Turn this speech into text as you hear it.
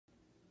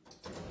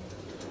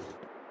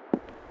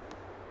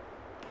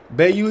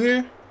Bae, you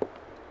here?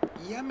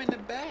 Yeah, I'm in the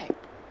back.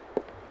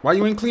 Why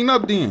you ain't clean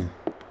up then?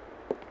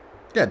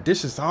 Got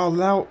dishes all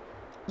out.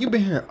 You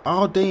been here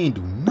all day and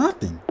do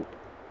nothing.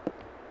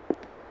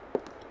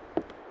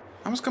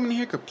 I was coming in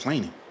here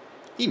complaining.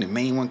 He the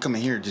main one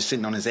coming here just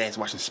sitting on his ass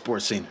watching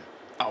Sports Center.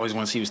 I always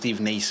want to see what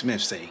Stephen A.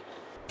 Smith say.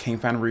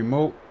 Can't find a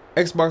remote?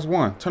 Xbox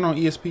One, turn on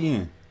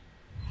ESPN.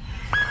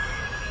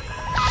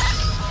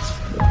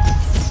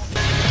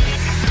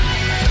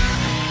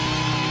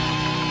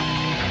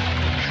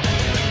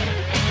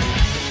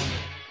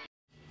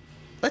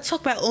 Let's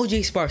talk about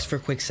OJ Sparks for a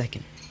quick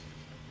second.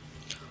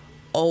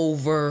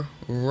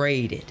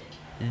 Overrated.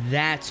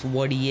 That's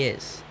what he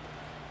is.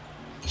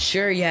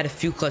 Sure, he had a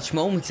few clutch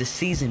moments this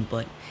season,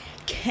 but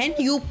can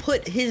you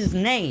put his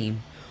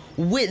name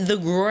with the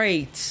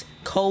greats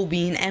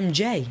Kobe and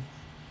MJ?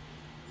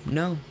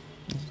 No,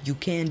 you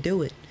can't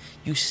do it.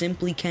 You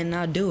simply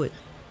cannot do it.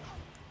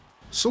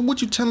 So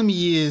what you telling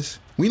me is,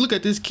 when you look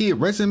at this kid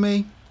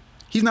resume,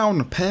 he's not on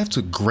the path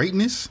to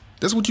greatness?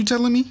 That's what you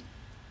telling me?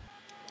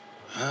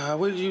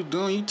 What are you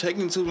doing? You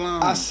taking too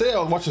long. I said I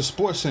was watching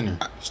Sports Center.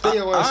 Stay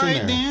your ass in there.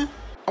 Alright then.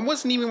 I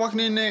wasn't even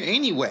walking in there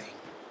anyway.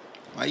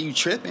 Why you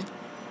tripping?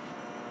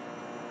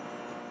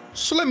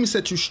 So let me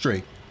set you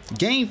straight.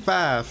 Game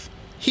 5,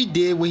 he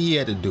did what he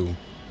had to do.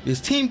 His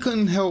team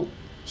couldn't help.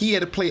 He had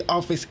to play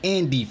offense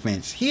and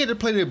defense. He had to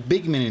play the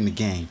big man in the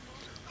game.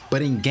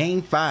 But in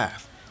Game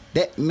 5,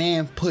 that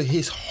man put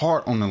his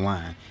heart on the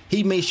line.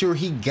 He made sure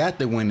he got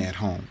the win at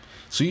home.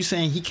 So you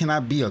saying he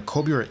cannot be a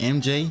Kobe or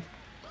MJ?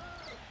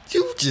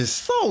 You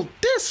just so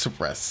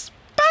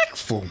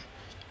disrespectful.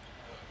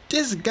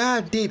 This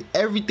guy did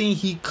everything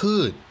he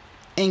could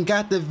and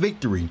got the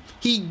victory.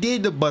 He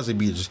did the buzzer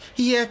beaters.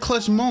 He had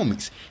clutch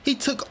moments. He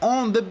took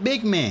on the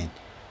big man.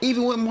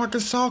 Even when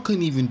Marcus Gasol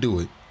couldn't even do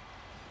it.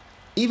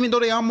 Even though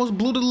they almost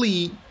blew the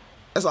lead,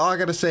 that's all I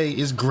gotta say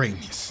is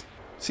greatness.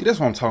 See, that's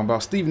what I'm talking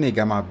about. Stephen A.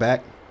 got my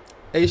back.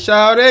 Hey,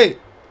 Shawty,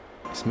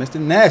 it's Mr.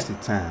 Nasty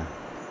time.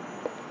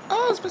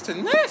 Oh, it's Mr.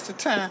 Nasty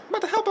time.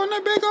 About to help on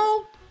that big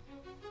old.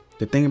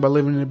 The thing about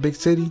living in a big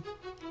city,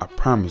 I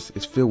promise,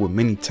 it's filled with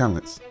many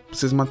talents. But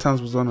since my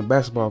talents was on the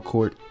basketball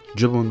court,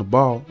 dribbling the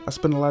ball, I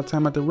spent a lot of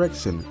time at the rec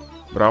center.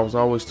 But I was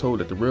always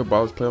told that the real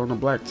ballers play on the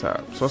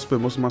blacktop, so I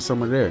spent most of my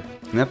summer there.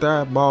 And after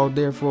I balled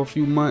there for a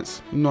few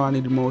months, you know I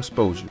needed more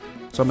exposure.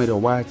 So I made a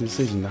wise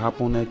decision to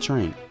hop on that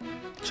train.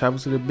 Travel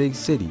to the big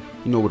city,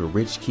 you know where the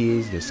rich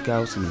kids, the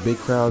scouts, and the big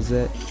crowds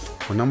at.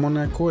 When I'm on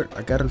that court,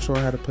 I gotta show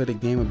how to play the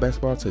game of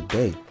basketball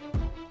today.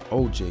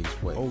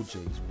 OJ's way.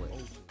 OJ's way.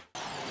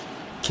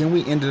 Can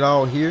we end it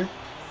all here?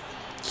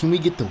 Can we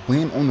get the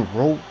win on the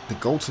road to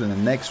go to the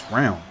next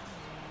round?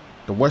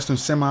 The Western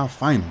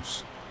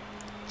semifinals.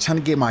 Trying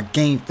to get my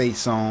game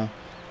face on,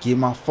 get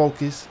my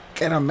focus,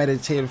 gotta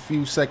meditate a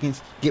few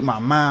seconds, get my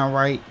mind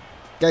right,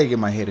 gotta get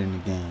my head in the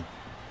game.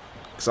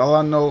 Cause all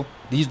I know,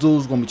 these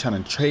dudes gonna be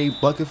trying to trade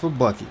bucket for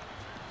bucket.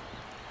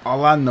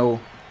 All I know,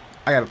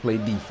 I gotta play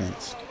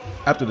defense.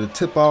 After the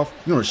tip off,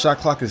 you know the shot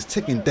clock is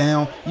ticking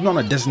down. You know I'm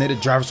a designated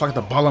driver, so I got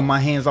the ball in my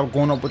hands. I'm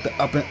going up with the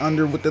up and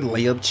under with the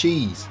layup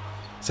cheese.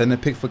 Setting the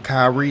pick for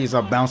Kyrie as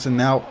I'm bouncing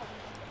out.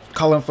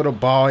 Calling for the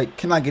ball.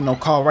 Can I get no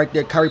call right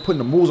there? Kyrie putting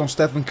the moves on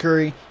Stephen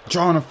Curry.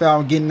 Drawing a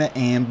foul, getting the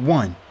and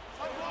one.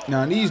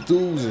 Now these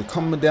dudes are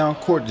coming down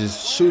court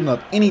just shooting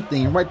up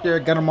anything. Right there,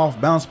 got them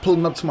off balance,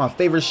 pulling up to my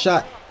favorite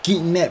shot,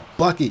 getting that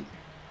bucket.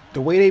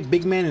 The way they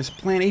big man is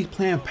playing, he's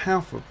playing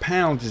pound for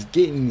pound, just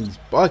getting these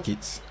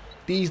buckets.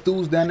 These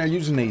dudes down there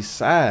using their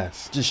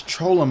size, just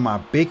trolling my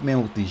big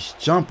man with these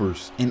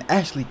jumpers and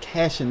actually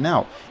cashing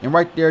out. And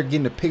right there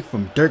getting the pick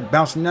from Dirk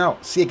bouncing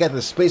out. See, I got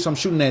the space, so I'm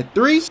shooting that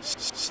three.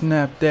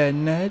 Snap that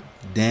net.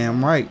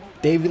 Damn right.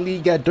 David Lee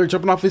got Dirk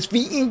jumping off his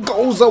feet and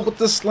goes up with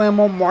the slam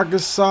on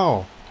Marcus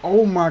Gasol.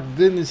 Oh my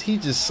goodness, he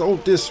just so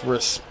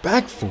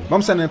disrespectful.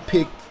 I'm sending a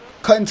pick,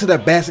 cutting to the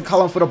basket,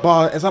 calling for the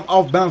ball. As I'm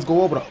off balance,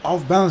 go over the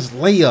off balance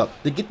layup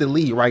to get the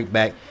lead right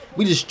back.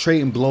 We just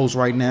trading blows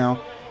right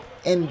now.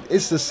 And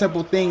it's the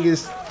simple thing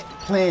is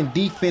playing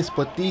defense,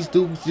 but these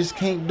dudes just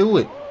can't do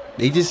it.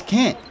 They just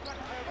can't.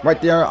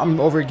 Right there, I'm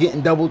over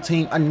getting double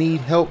teamed. I need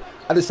help.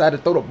 I decided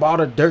to throw the ball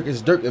to Dirk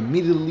as Dirk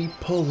immediately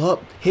pull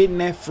up, hitting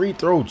that free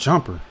throw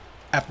jumper.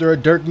 After a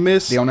Dirk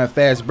miss, they on that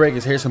fast break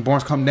as Harrison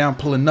Barnes come down,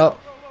 pulling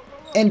up.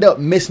 End up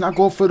missing. I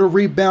go for the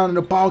rebound and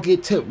the ball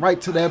get tipped right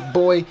to that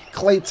boy,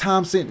 Klay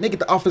Thompson. They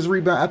get the offensive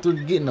rebound after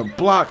getting a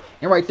block.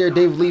 And right there,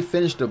 David Lee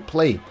finished the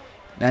play.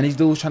 Now these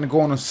dudes trying to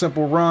go on a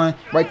simple run.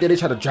 Right there, they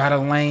try to drive the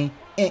lane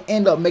and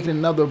end up making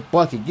another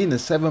bucket, getting a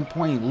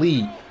 7-point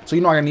lead. So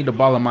you know I gotta need the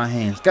ball in my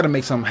hands. Gotta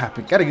make something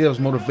happen. Gotta give us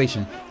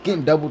motivation.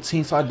 Getting double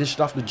teamed, so I dished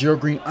off to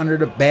Gerald Green under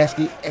the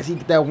basket as he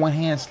get that one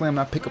hand slam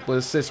and I pick up an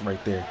assist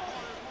right there.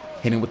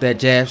 Hitting with that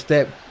jab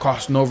step,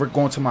 crossing over,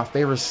 going to my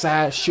favorite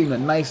side, shooting a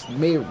nice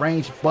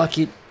mid-range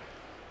bucket,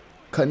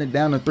 cutting it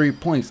down to 3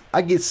 points.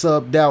 I get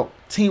subbed out.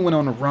 Team went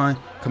on a run,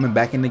 coming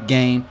back in the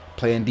game.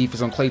 Playing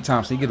defense on Klay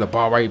Thompson. He get the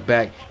ball right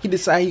back. He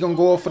decided he gonna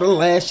go up for the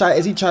last shot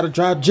as he try to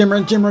drive Jimmer,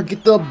 and Jimmer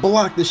get the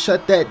block to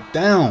shut that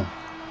down.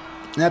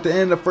 And at the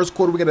end of the first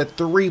quarter, we got a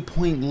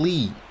 3-point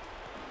lead,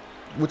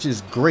 which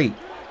is great.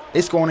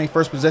 They score on their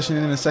first possession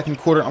in the second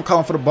quarter. I'm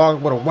calling for the ball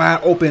with a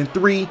wide open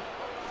three.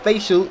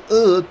 Facial,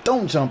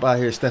 don't jump out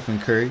here, Stephen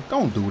Curry.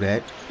 Don't do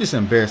that. Just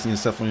embarrassing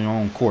yourself on your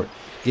own court.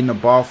 Getting the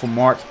ball from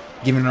Mark,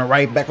 giving it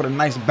right back with a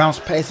nice bounce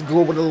pass, go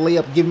over the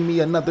layup, giving me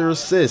another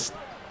assist.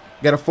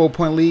 Got a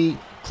 4-point lead.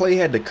 Clay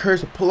had the courage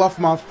to pull off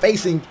my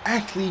face and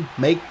actually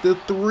make the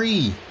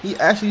three. He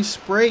actually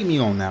sprayed me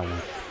on that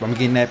one. But I'm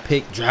getting that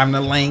pick, driving the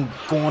lane,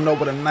 going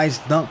over the nice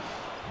dunk,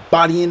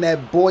 bodying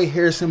that boy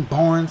Harrison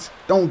Barnes.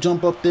 Don't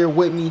jump up there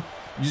with me.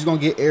 You're just going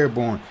to get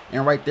airborne.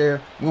 And right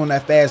there, we on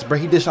that fast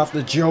break. He dished off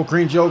to Gerald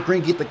Green. Gerald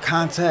Green get the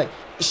contact.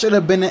 It should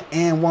have been an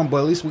and one, but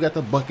at least we got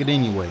the bucket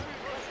anyway.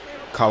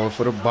 Calling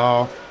for the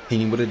ball,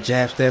 hitting with a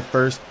jab step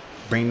first,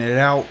 bringing it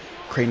out,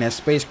 creating that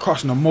space,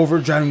 crossing them over,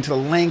 driving to the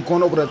lane,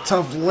 going over the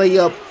tough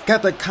layup,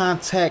 got the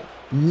contact.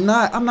 I'm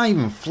not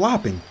even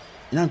flopping,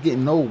 and I'm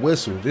getting no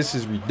whistle. This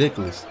is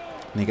ridiculous.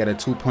 And they got a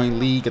 2-point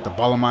lead, got the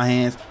ball in my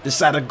hands,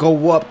 decide to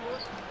go up,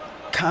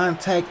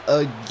 contact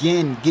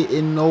again,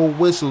 getting no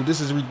whistle.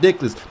 This is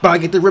ridiculous. But I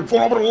get the rip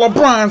going over the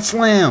LeBron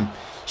slam,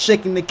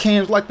 shaking the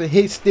cans like the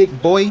hit stick,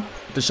 boy.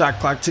 The shot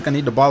clock tick, I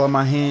need the ball in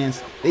my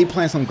hands. They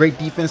playing some great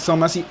defense.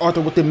 I see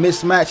Arthur with the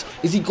mismatch.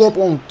 Is he go up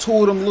on 2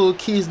 of them little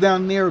kids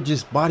down there,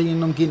 just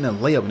bodying them, getting a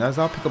layup? And as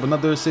I'll pick up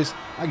another assist,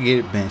 I get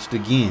it benched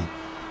again.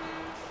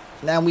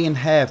 Now we in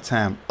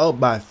halftime,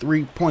 up by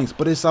 3 points,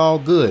 but it's all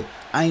good.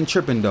 I ain't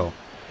tripping though.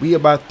 We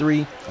up by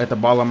 3, got the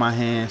ball in my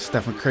hands.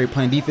 Stephen Curry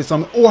playing defense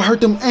on me. Oh, I hurt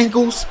them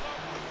ankles.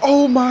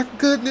 Oh my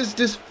goodness,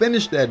 just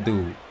finished that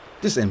dude.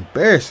 Just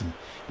embarrassing.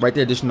 Right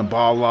there, dishing the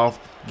ball off.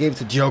 Gave it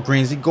to Gerald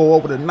Green. He go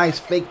over the nice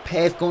fake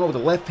pass, going over the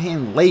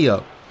left-hand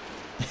layup.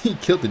 He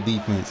killed the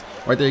defense.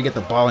 Right there, he got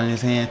the ball in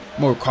his hand.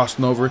 More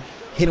crossing over.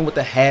 Hitting with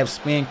the half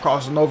spin.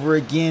 Crossing over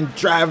again.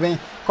 Driving.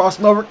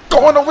 Crossing over.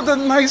 Going over the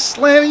nice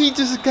slam. He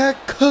just got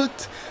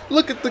cooked.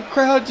 Look at the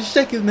crowd just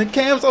shaking the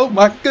cams. Oh,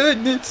 my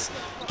goodness.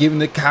 Giving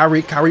to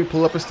Kyrie. Kyrie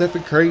pull up a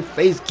Stephen Curry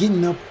face.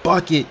 Getting a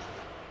bucket.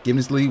 Giving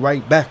his lead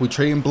right back. We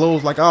trading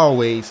blows like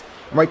always.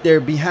 Right there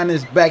behind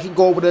his back, he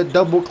go over the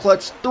double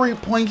clutch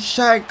 3-point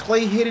shot.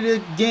 Clay hit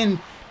it again.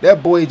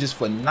 That boy is just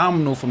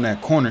phenomenal from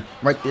that corner.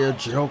 Right there,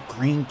 Gerald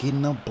Green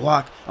getting a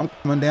block. I'm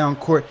coming down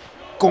court,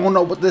 going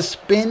up with the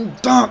spin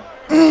dunk.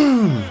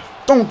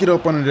 Don't get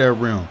up under that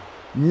rim.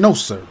 No,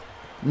 sir.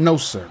 No,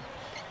 sir.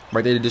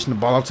 Right there, dishing the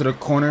ball out to the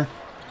corner.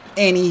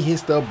 And he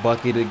hits the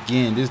bucket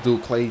again. This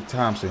dude, Klay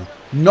Thompson.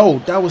 No,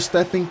 that was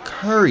Stephen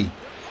Curry.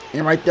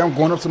 And right there, I'm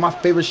going up to my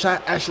favorite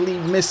shot, actually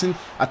missing.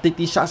 I think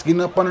these shots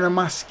getting up under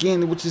my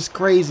skin, which is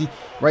crazy.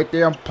 Right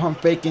there, I'm pump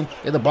faking,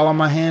 get the ball on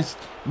my hands,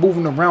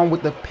 moving around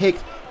with the pick,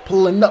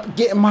 pulling up,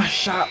 getting my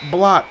shot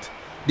blocked.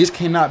 This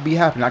cannot be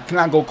happening. I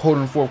cannot go cold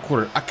in the fourth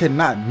quarter. I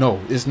cannot.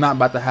 No, it's not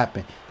about to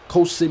happen.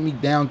 Coach sit me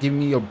down, give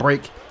me a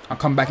break. I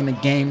come back in the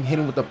game,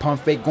 hitting with the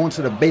pump fake, going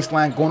to the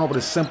baseline, going over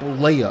the simple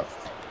layup.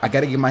 I got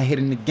to get my hit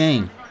in the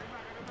game.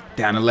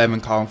 Down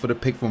 11, calling for the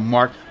pick from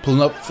Mark,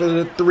 pulling up for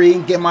the 3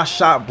 and get my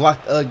shot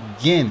blocked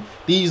again.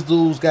 These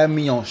dudes got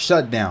me on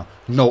shutdown.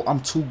 No, I'm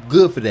too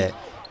good for that.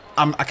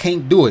 I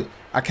can't do it.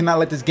 I cannot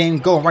let this game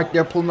go. Right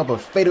there, pulling up a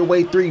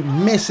fadeaway 3,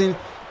 missing.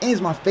 And it's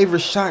my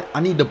favorite shot.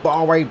 I need the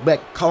ball right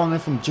back, calling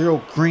it from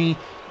Gerald Green.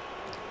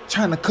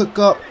 Trying to cook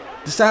up,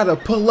 decided to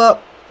pull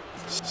up.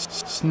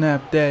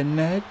 Snap that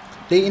net.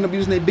 They end up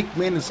using their big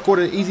man and scored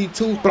an easy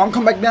 2. But I'm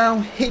coming back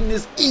down, hitting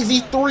this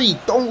easy 3.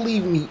 Don't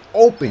leave me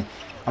open.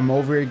 I'm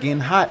over here getting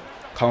hot,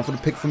 calling for the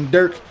pick from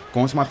Dirk,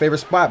 going to my favorite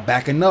spot,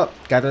 backing up,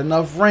 got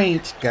enough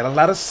range, got a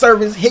lot of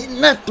service,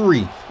 hitting that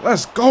 3.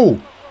 Let's go.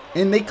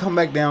 And they come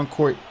back down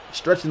court,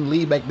 stretching the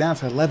lead back down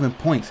to 11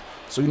 points.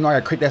 So you know I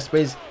gotta create that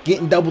space,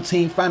 getting double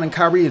team, finding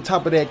Kyrie at the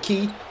top of that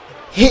key,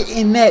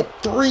 hitting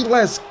that 3.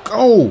 Let's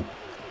go.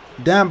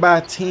 Down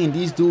by 10.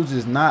 These dudes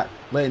is not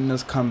letting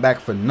us come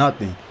back for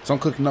nothing. So I'm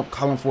cooking up,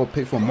 calling for a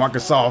pick from Marc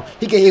Gasol.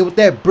 He get hit with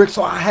that brick,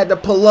 so I had to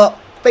pull up.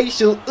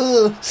 Facial,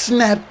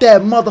 snap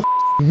that mother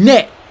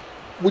net.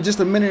 With just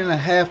a minute and a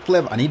half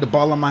left, I need the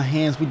ball in my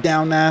hands. We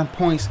down 9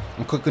 points.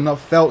 I'm cooking up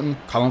Felton,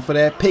 calling for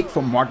that pick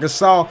from Marc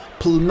Gasol,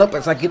 pulling up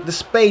as I get the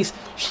space,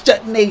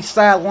 shutting they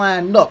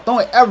sideline up.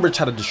 Don't ever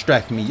try to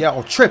distract me.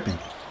 Y'all tripping.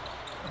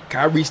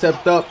 Kyrie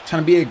stepped up,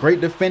 trying to be a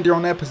great defender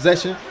on that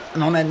possession.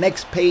 And on that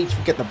next page,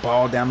 we get the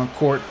ball down the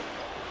court.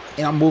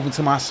 And I'm moving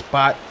to my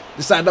spot.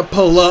 Decide to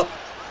pull up.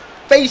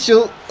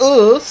 Facial,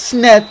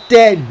 snap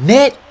that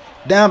net.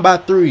 Down by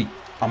 3.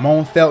 I'm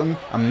on Felton.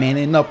 I'm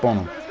manning up on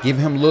him.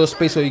 Giving him a little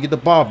space so you get the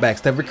ball back.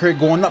 Stephen Curry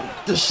going up.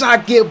 The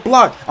shot get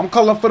blocked. I'm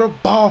calling for the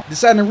ball.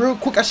 Deciding real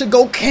quick I should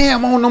go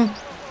cam on him.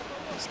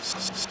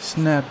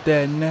 Snap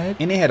that net.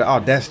 And they had the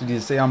audacity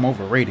to say I'm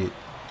overrated.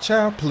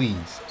 Child,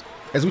 please.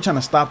 As we trying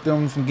to stop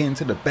them from getting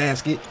to the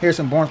basket,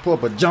 Harrison Barnes pull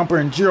up a jumper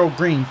and Gerald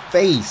Green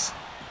face.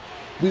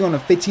 We on a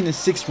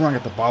 15-6 run.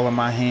 Got the ball in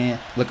my hand.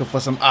 Looking for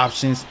some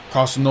options.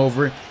 Crossing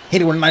over.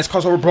 Hit it with a nice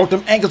crossover. Broke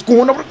them ankles.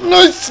 Going over.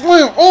 Nice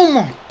slam. Oh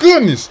my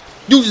goodness.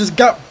 You just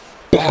got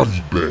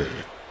body bag.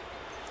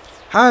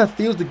 How it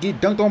feels to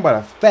get dunked on by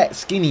a fat,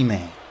 skinny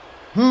man.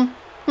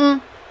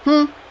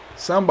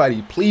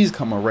 Somebody please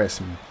come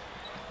arrest me.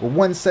 With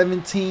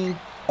 117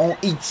 on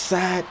each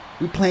side.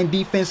 We playing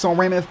defense on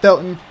Raymond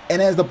Felton.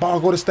 And as the ball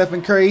go to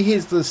Stephen Curry, he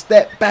hits the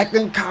step back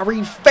in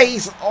Kyrie's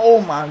face.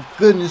 Oh my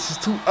goodness,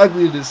 it's too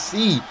ugly to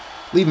see.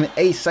 Leaving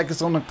 8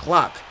 seconds on the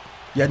clock.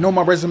 Y'all know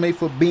my resume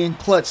for being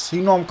clutch, so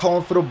you know I'm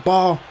calling for the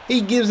ball. He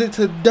gives it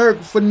to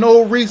Dirk for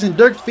no reason.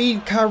 Dirk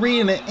feed Kyrie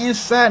in the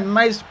inside.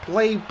 Nice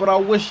play, but I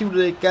wish he would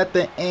have got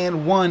the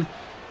and one.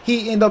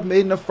 He ended up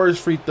making the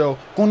first free throw.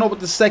 Going up with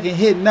the second,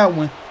 hitting that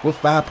one with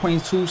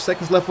 5.2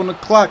 seconds left on the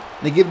clock.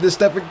 They give it to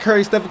Stephen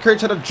Curry. Stephen Curry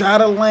try to drive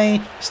the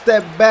lane,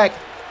 step back,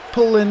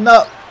 pulling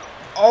up.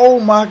 Oh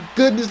my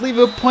goodness, leave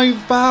a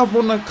 .5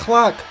 on the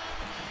clock.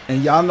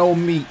 And y'all know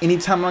me,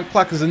 anytime on the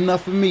clock is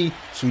enough for me.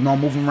 So you know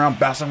I'm moving around,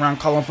 bouncing around,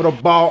 calling for the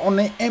ball on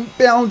the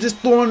inbound, just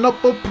throwing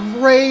up a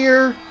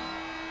prayer.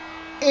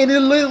 And it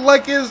looked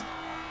like it's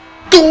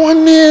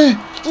going in.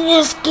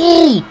 Let's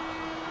go.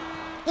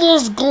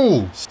 Let's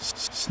go.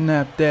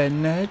 Snap that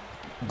net.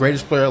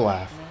 Greatest player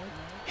alive.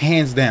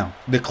 Hands down.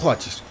 The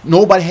clutches.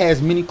 Nobody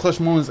has many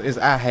clutch moments as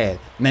I had.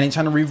 Now they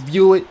trying to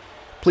review it.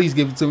 Please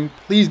give it to me.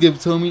 Please give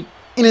it to me.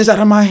 And it's out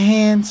of my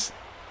hands.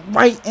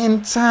 Right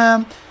in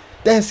time.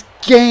 That's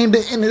game to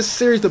end this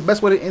series. The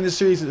best way to end the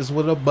series is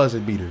with a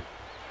buzzer beater.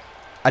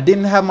 I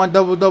didn't have my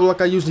double-double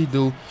like I usually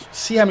do.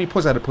 See how many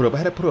points I had to put up. I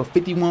had to put up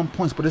 51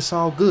 points, but it's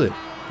all good.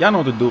 Y'all know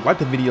what to do. Like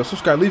the video,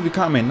 subscribe, leave a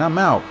comment, and I'm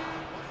out.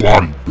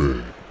 Body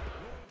bag.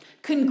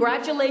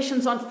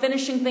 Congratulations on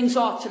finishing things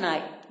off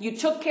tonight. You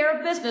took care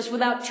of business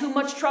without too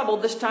much trouble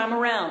this time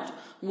around.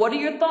 What are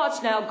your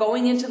thoughts now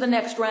going into the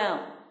next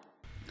round?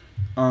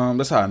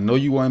 That's how I know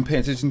you weren't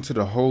paying attention to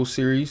the whole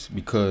series,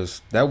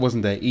 because that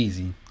wasn't that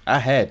easy. I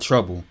had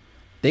trouble.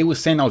 They were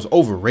saying I was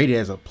overrated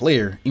as a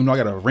player, even though I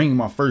got a ring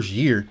my first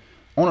year.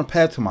 On a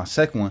path to my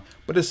second one,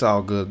 but it's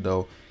all good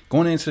though.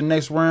 Going into the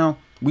next round,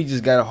 we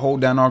just got to hold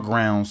down our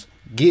grounds,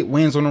 get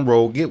wins on the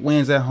road, get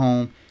wins at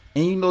home,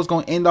 and you know it's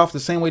going to end off the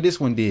same way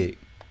this one did.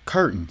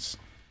 Curtains.